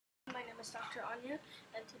is Dr. Anya,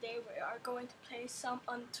 and today we are going to play some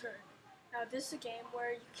Unturned. Now this is a game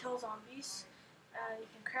where you kill zombies, you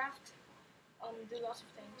can craft, do lots of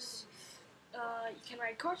things. You can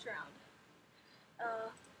ride cars around.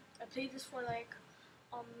 I played this for like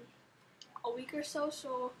a week or so,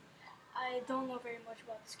 so I don't know very much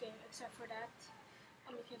about this game except for that.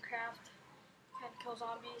 You can craft, can kill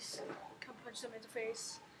zombies, can punch them in the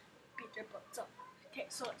face, beat their butts up. Okay,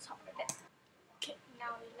 so let's hop right there. Okay,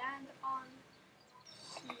 now we land on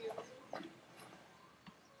here.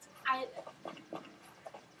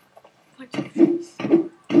 Punch the face.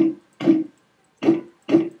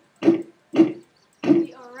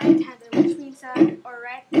 We are right-handed, which means that our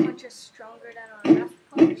right punch is stronger than our left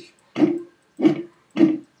punch.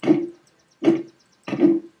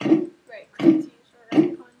 Right, click to use our right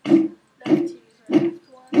punch, left to use our left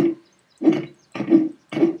one.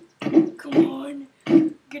 Come on,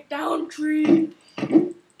 get down, tree.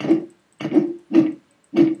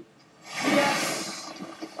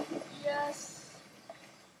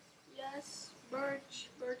 Yes, birch.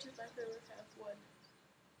 Birch is my favorite kind of wood.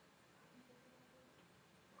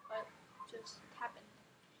 What just happened?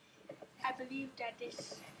 I believe that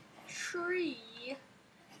this tree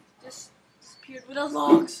just disappeared with the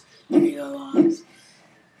logs. Give me the logs.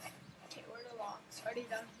 Okay, where are the logs? Are they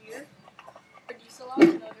down here? Are these the logs?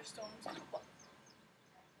 No, they're stones.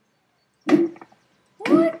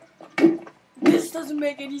 What? This doesn't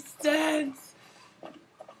make any sense.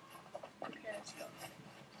 Okay, let's go.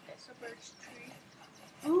 It's a birch tree.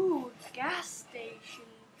 Ooh, gas station.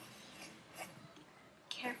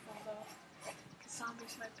 Careful though, because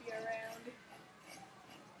zombies might be around.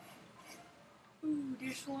 Ooh,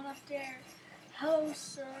 there's one up there. Hello,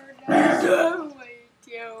 sir. No, wait,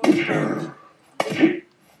 yo.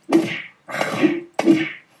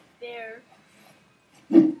 There.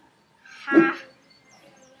 Ha.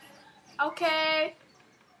 Okay.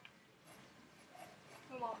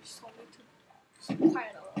 My mom just told me to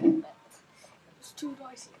quiet a little bit. It's too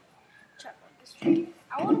noisy. Check on this tree.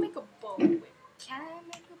 I want to make a bow. Wait, can I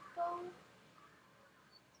make a bow?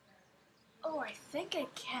 Oh, I think I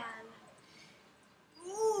can.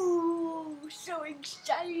 Ooh, so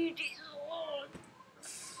excited.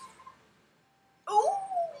 Ooh,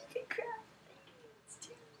 you can craft things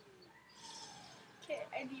too. Okay,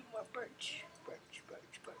 I need more birch. Birch.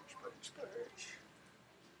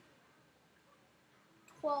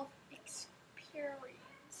 12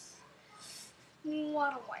 experience. What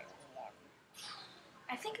do I want?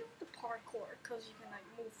 I think I want the parkour, because you can like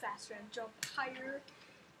move faster and jump higher.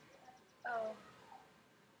 Oh.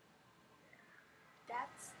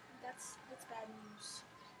 That's bad news.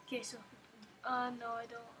 Okay, so no, I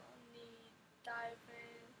don't need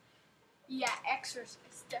diving. Yeah,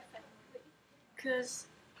 exercise definitely, cause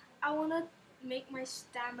I wanna make my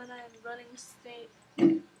stamina and running state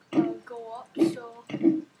go up. So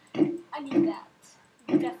I need that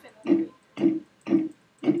definitely.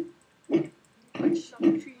 Punch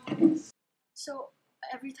some trees. So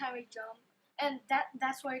every time I jump, and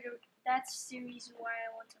that's the reason why I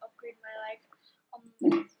want to upgrade my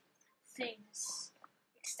things,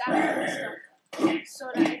 like stamina and stuff, so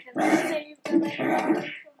that I can save them and run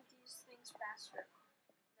from these things faster.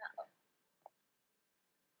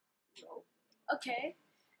 No. Okay,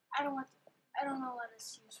 I don't know what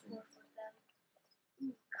it's used for them.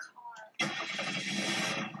 Ooh, car.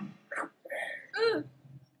 Ooh.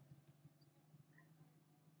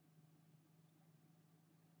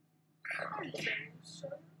 Hello,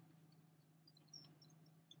 sir.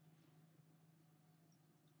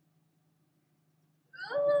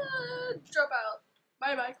 Drop out.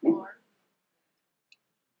 Bye bye, car.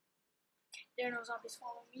 There are no zombies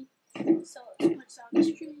following me. So let's punch down this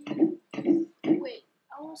tree. Wait,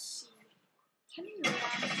 I want to see. Can we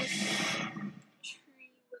land this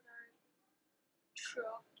tree with our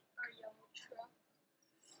truck, our yellow truck?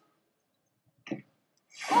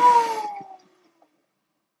 Oh!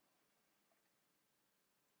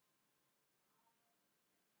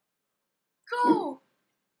 Go!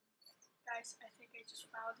 Guys, I think I just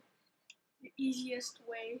found the easiest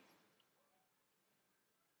way.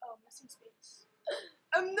 Oh, missing space.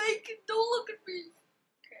 I'm naked, don't look at me!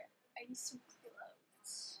 Okay, I need some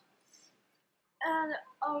clothes. And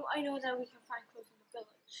I know that we can find clothes in the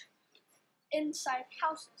village. Inside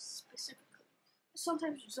houses, specifically.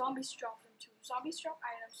 Sometimes zombies drop them too. Zombies drop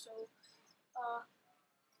items, so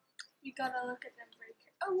you gotta look at them very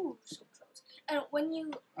carefully. Oh, some clothes. And when you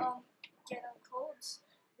get on clothes,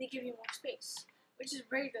 they give you more space, which is a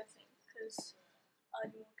very good thing, because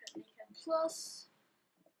you won't get naked. Plus,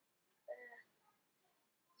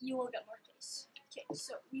 you will get more space. Okay,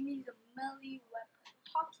 so we need a melee weapon,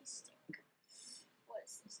 hockey stick.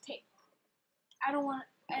 I don't want.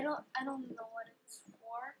 I don't know what it's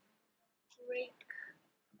for. Break.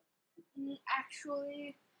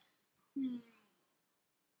 Actually,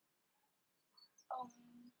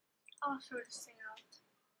 I'll show this thing out.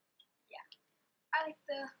 Yeah, I like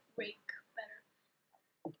the rake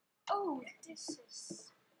better. Oh, this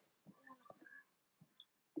is.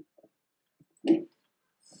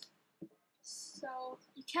 So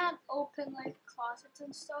you can't open like closets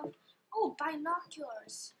and stuff. Oh,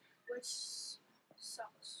 binoculars, which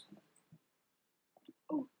sucks.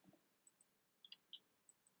 Oh,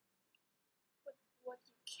 what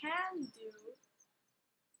you can do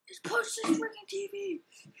is push this freaking TV.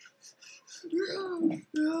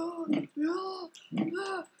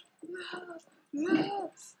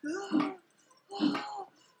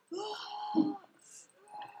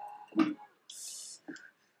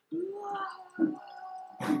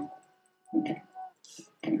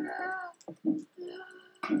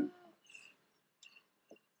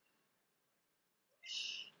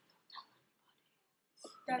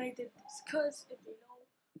 That I did this, because if they know,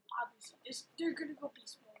 obviously they're gonna go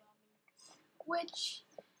beast mode on me, which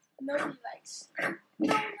nobody likes.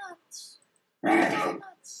 Donuts!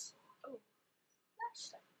 Donuts! Oh, nice.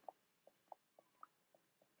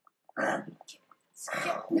 Let's get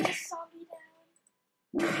this zombie down.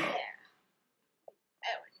 There.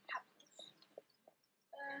 Anyway, happiness.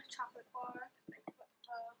 Chocolate bar.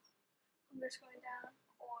 Hunger's going down.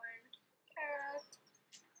 Corn. Carrot.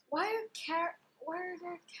 Why are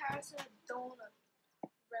there carrots in a donut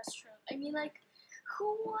restaurant? I mean, like, who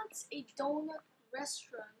wants a donut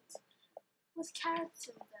restaurant with carrots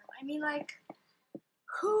in them? I mean, like,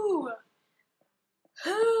 who?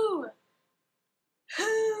 Okay,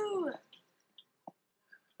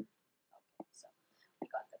 so we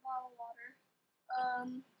got the bottled water.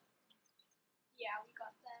 Yeah, we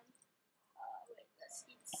got them. Wait, let's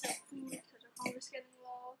eat some food because our hunger's getting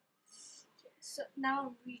low. Okay, so now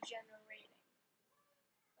I'm regenerating.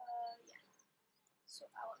 Yeah. So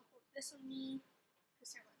I want to hold this on me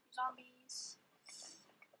because there might be zombies.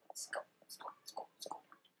 Let's go.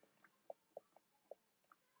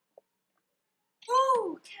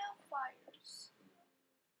 Ooh, campfires.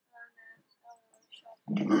 I don't want to shop.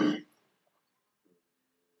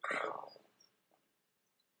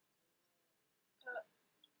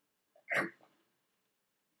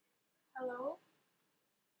 Hello?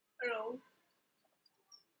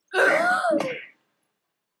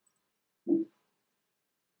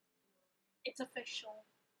 It's official.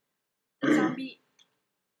 The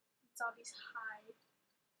zombies hide.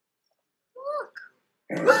 Look!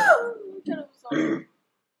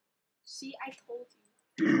 See, I told you.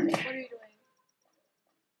 What are you doing?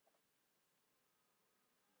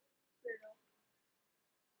 Weirdo.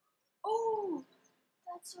 Oh,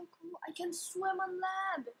 that's so cool. I can swim on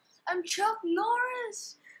land. I'm Chuck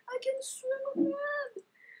Norris. I can swim on land.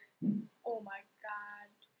 Oh my god.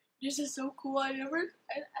 This is so cool. I never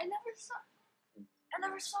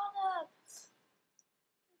saw that.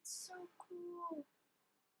 It's so cool.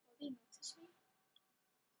 Will they notice me?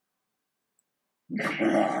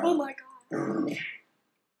 Oh my god.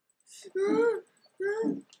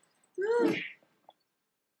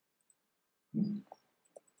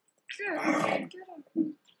 Get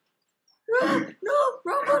him. No,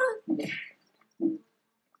 wrong button.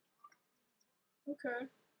 Okay.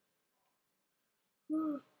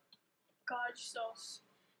 God, sauce.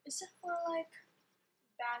 Is it for like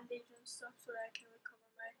bandage and stuff so that I can recover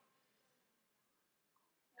my?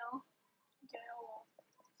 No. Okay. Oh well.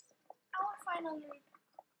 I want to find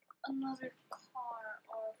another car,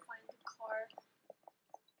 or find the car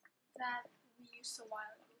that we used a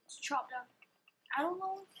while ago. It's chopped down. I don't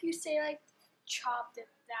know if you say like chopped it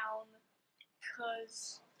down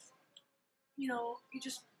because you know you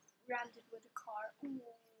just rammed it with a car.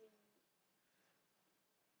 Ooh.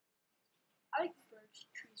 I like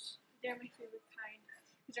birch trees. They're my favorite kind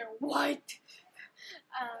because they're white.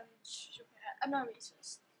 I'm not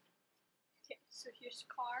racist. Okay, so here's the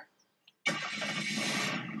car. I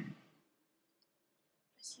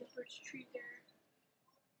see a birch tree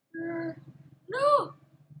there. No!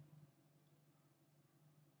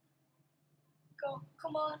 Go,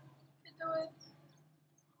 come on, you can do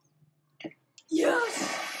it. Yes!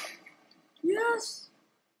 Yes!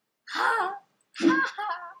 Ha! Ha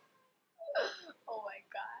ha! Oh my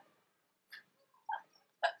god.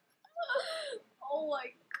 Oh my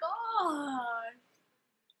god.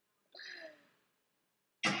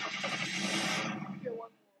 Here, one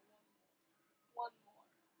more.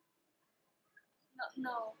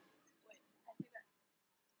 No. Wait, I think that.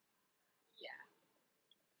 Yeah.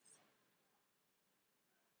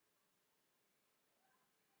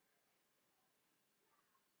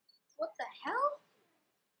 What the hell?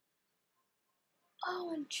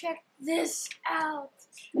 Oh, and check this out.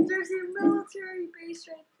 There's a military base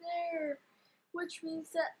right there, which means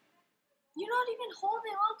that you're not even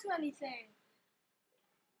holding on to anything.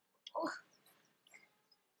 Oh,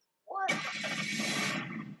 what?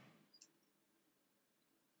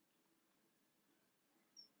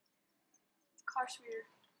 Car's weird.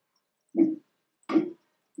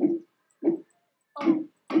 Oh.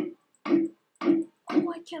 Oh,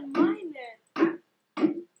 I can mine it.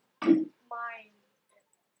 Mine.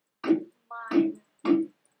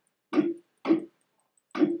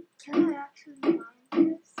 Can I actually mine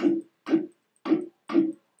this?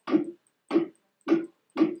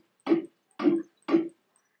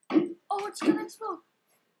 Oh, it's gonna explode.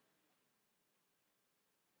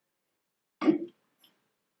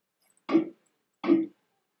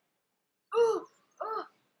 Oh, oh.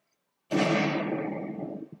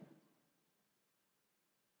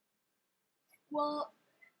 Well,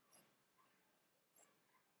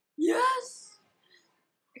 yes!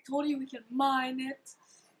 I told you we can mine it.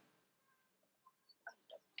 I'm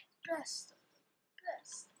the best.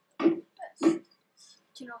 Best. You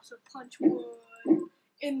can also punch wood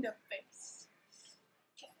in the face.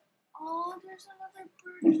 Okay. Oh, there's another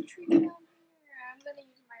birch tree down here. I'm gonna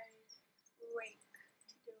use my rake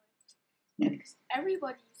to do it. Because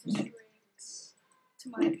everybody uses rakes to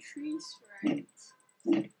mine trees, right?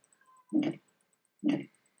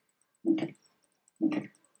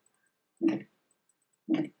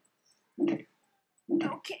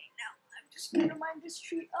 Okay, now I'm just gonna mine this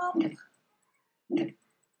tree up.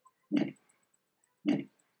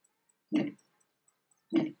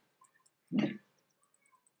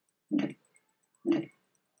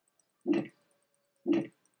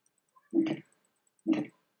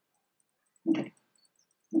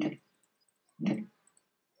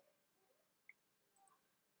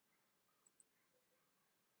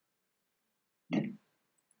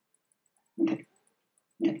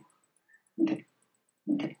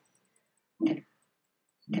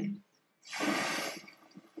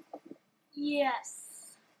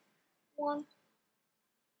 Yes. One.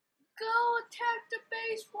 Go attack the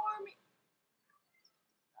base for me.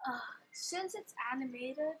 Since it's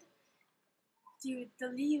animated, dude, the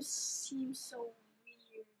leaves seem so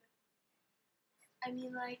weird. I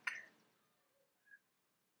mean, like,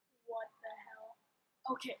 what the hell?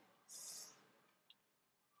 Okay.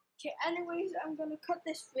 Okay, anyways, I'm gonna cut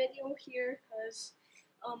this video here because,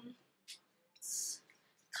 it's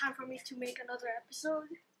time for me to make another episode.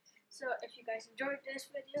 So if you guys enjoyed this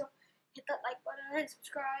video, hit that like button and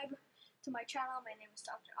subscribe to my channel. My name is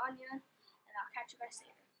Dr. Anya, and I'll catch you guys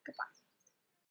later. Goodbye.